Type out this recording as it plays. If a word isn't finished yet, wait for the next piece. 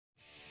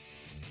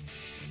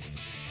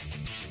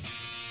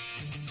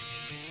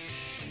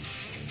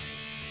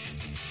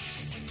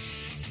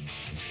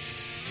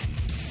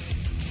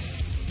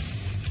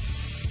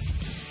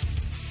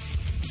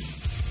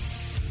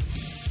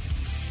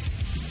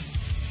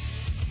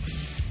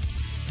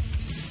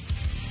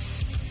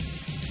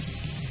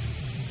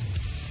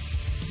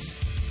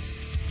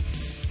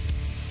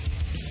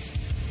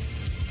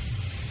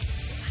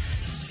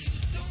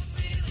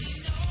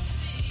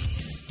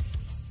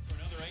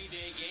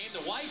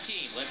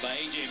led by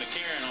A.J.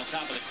 McCarron on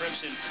top of the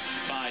Crimson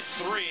by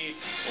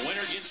 3. The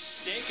winner gets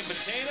steak and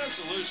potatoes.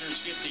 The losers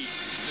get the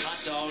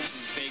hot dogs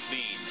and baked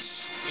beans.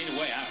 Either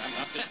way,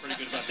 I'm feeling pretty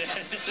good about that.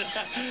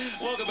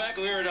 Welcome back.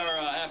 We're at our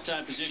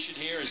halftime position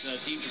here as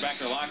teams are back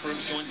to their locker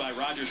rooms, joined by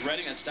Rogers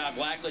Redding. That's Todd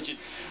Blackledge. And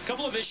a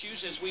couple of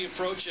issues as we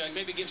approach,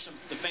 maybe give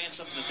the fans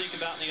something to think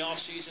about in the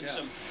offseason.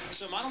 Yeah.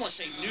 Some I don't want to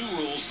say new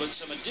rules, but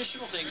some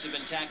additional things have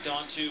been tacked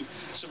on to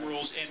some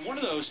rules. And one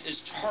of those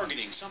is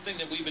targeting, something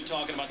that we've been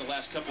talking about the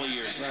last couple of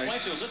years. Explain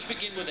to us. Let's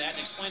begin with that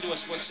and explain to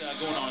us what's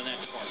going on in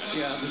that department.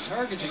 Yeah, the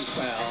targeting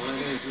foul, that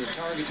is the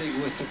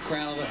targeting with the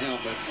crown of the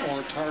helmet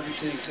or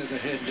targeting to the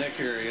head neck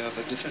area of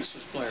a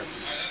defensive player.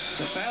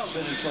 The foul's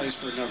been in place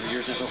for a number of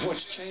years now, but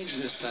what's changed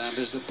this time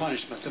is the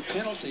punishment. The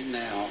penalty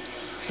now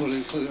will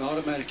include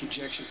automatic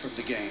ejection from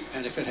the game,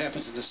 and if it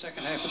happens in the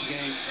second half of the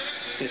game,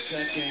 it's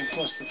that game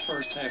plus the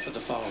first half of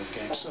the following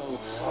game.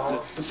 So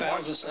the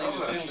foul's the same.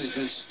 The penalty's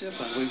been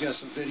stiffened. We've got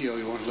some video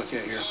you want to look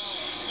at here.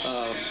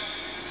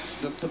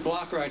 The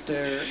block right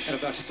there at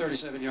about the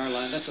 37-yard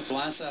line, that's a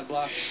blindside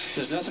block.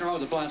 There's nothing wrong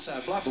with the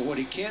blindside block, but what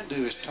he can't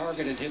do is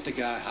target and hit the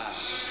guy high.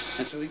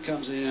 And so he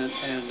comes in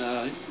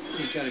and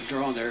he's got him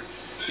drawn there.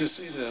 You'll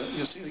see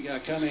the guy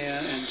come in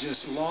and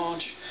just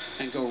launch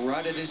and go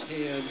right at his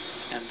head,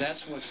 and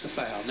that's what's the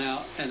foul.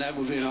 Now, and that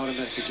will be an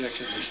automatic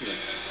ejection this year.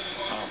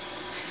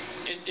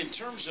 In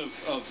terms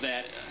of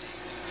that,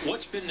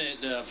 what's been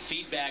the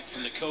feedback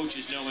from the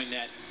coaches knowing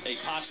that a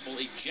possible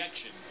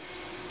ejection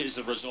is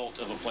the result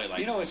of a play like that?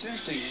 You know, it's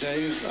interesting,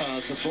 Dave.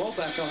 The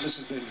blowback on this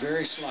has been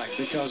very slight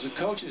because the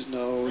coaches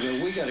know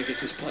that we got to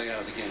get this play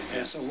out of the game.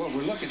 And so what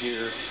we're looking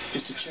here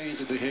is to change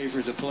the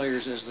behavior of the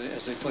players as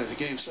they play the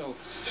game. So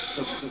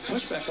the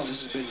pushback on this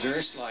has been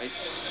very slight.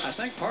 I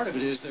think part of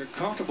it is they're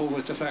comfortable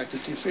with the fact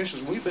that the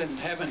officials, we've been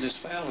having this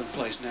foul in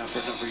place now for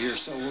a number of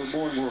years, so we're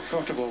more and more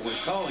comfortable with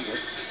calling it.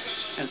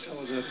 And so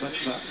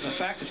the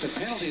fact that the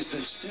penalty has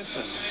been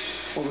stiffened,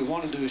 what we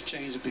want to do is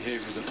change the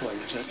behavior of the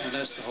players, and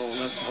that's the whole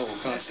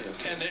concept.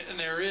 And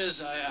there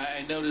is,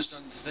 I noticed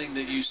on the thing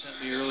that you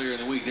sent me earlier in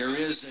the week, there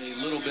is a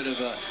little bit of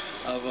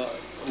a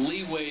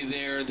leeway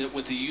there that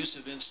with the use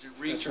of instant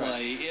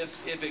replay,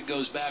 if it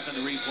goes back on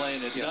the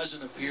replay and it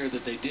doesn't appear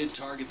that they did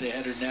target the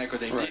head or neck or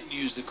they didn't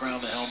use the crown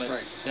of the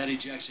helmet, that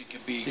ejection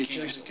can be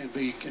canceled.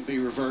 Can be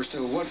reversed.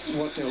 So what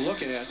they'll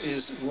look at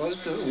is was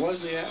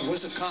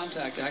the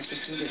contact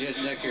actually to the head and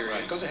neck area,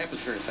 because it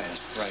happens very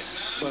fast.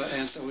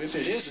 And so if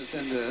it isn't,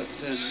 then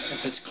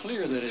if it's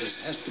clear that it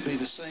has to be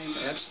the same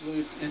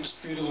absolute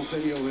indisputable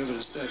video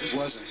evidence that it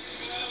wasn't,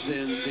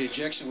 then the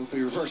ejection will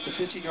be reversed. The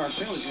 15-yard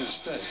penalty is going to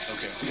stay.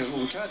 Because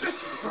what we're trying to do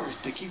is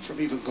to keep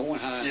from even going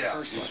high in the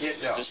first place.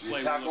 This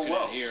play we're looking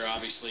at here,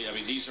 obviously, I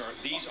mean, these are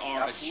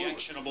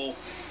objectionable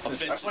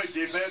offenses. I play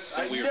defense.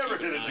 I never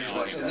hit a dude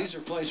like that. These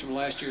are plays from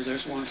last year.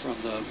 There's one from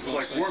the... It's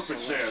like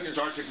Warford said,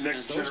 Star Trek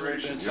Next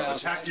Generation.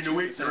 Attacking the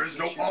weak, there is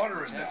no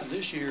honor in that.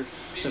 This year,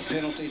 the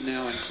penalty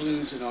now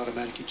includes an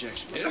automatic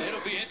ejection.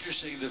 It'll be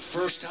interesting the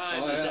first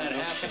time that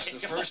happens.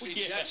 The first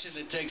ejection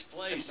that takes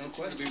place. It's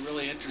going to be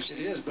really interesting.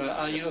 It is,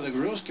 but you know, the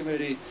Rules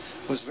Committee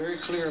was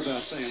very clear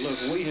about saying, look,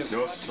 we have...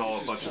 No, it's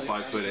all a bunch of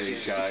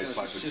 5'8" guys,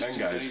 5'10"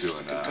 guys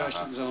doing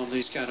concussions on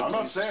these kind of... I'm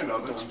not saying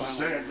nothing. I'm just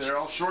saying they're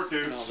all short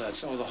dudes. And all that.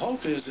 So the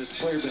hope is that the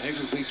player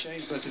behavior will be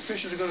changed, but the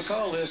officials are going to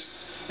call this.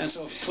 And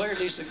so if the player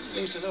needs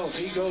to know if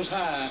he goes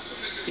high,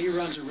 he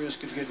runs a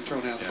risk of getting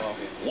thrown out the ball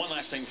game. One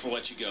last thing before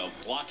I let you go.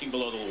 Blocking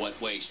below the wet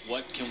waist.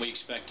 What can we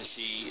expect to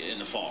see in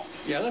the fall?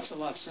 Yeah, that's a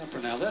lot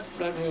simpler now. That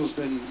rule's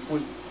been,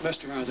 we've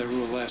messed around with that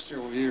rule the last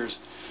several years.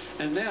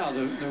 And now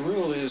the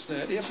rule is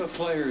that if a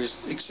player is,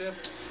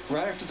 except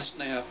right after the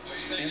snap,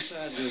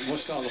 inside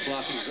what's called the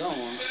blocking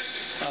zone,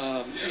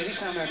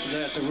 anytime after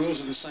that, the rules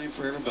are the same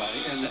for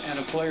everybody. And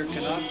a player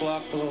cannot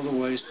block below the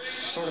waist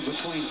sort of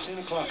between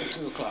 10 o'clock and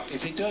 2 o'clock.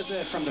 If he does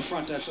that from the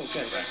front, that's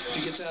okay. If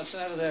he gets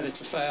outside of that,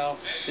 it's a foul.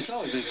 It's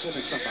always been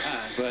clipping from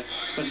behind, but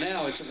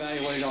now it's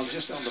evaluated on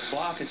just on the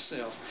block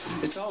itself.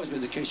 It's always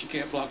been the case you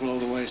can't block below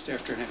the waist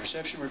after an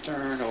interception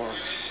return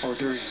or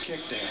during a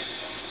kick down.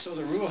 So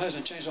the rule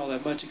hasn't changed all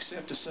that much,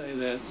 except to say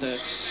that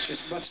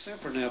it's much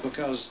simpler now,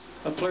 because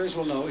players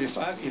will know if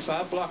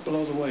I block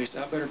below the waist,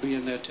 I better be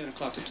in that 10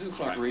 o'clock to 2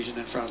 o'clock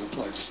region in front of the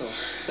player. So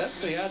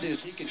the idea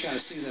is he can kind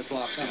of see that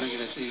block coming,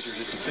 and it's easier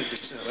to defend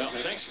himself. Well,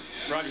 thanks,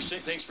 Rogers.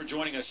 Thanks for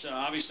joining us.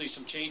 Obviously,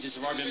 some changes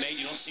have already been made.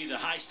 You don't see the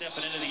high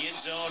stepping into the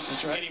end zone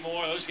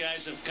anymore. Those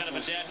guys have kind of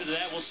adapted to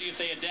that. We'll see if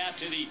they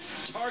adapt to the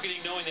targeting,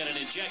 knowing that an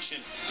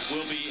ejection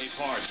will be a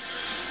part.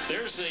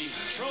 There's the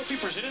trophy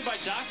presented by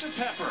Dr.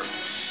 Pepper,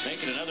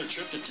 making another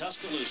trip to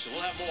Tuscaloosa.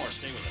 We'll have more.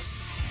 Stay with us.